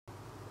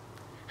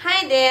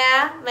Hi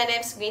there, my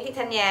name is Nguyễn Thị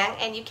Thanh Nhàn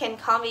and you can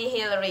call me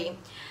Hillary.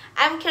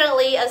 I'm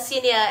currently a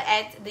senior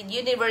at the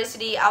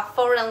University of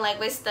Foreign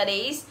Language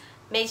Studies,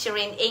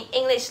 majoring in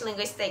English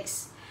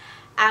linguistics.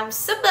 I'm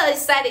super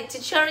excited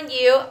to join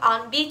you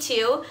on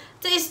BITU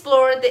to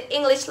explore the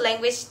English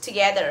language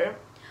together.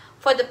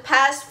 For the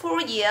past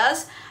 4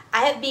 years,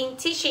 I have been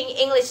teaching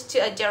English to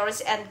adults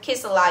and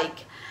kids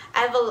alike.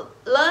 I've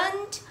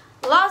learned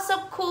lots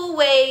of cool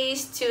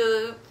ways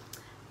to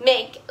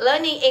make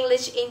learning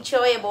English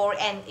enjoyable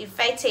and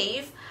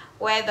effective,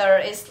 whether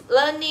it's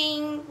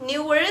learning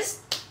new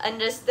words,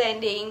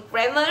 understanding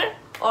grammar,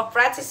 or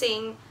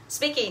practicing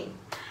speaking.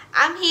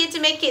 I'm here to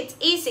make it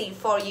easy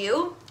for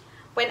you.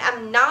 When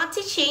I'm not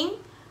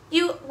teaching,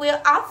 you will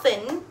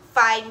often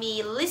find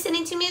me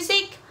listening to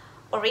music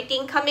or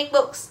reading comic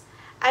books.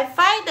 I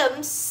find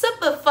them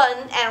super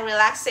fun and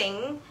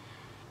relaxing.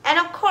 And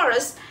of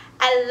course,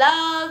 I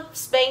love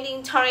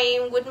spending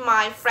time with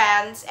my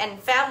friends and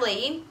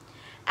family.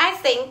 I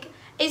think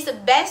it's the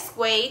best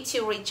way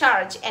to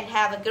recharge and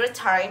have a good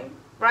time,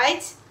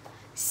 right?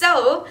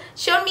 So,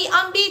 join me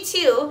on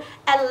BITU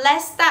and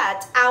let's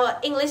start our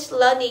English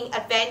learning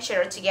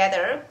adventure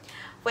together.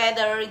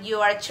 Whether you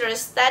are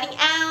just starting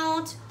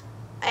out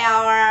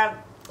or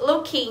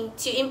looking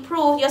to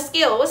improve your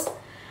skills,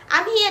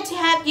 I'm here to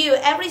help you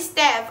every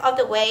step of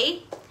the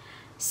way.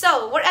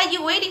 So, what are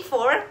you waiting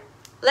for?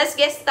 Let's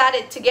get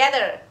started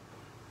together.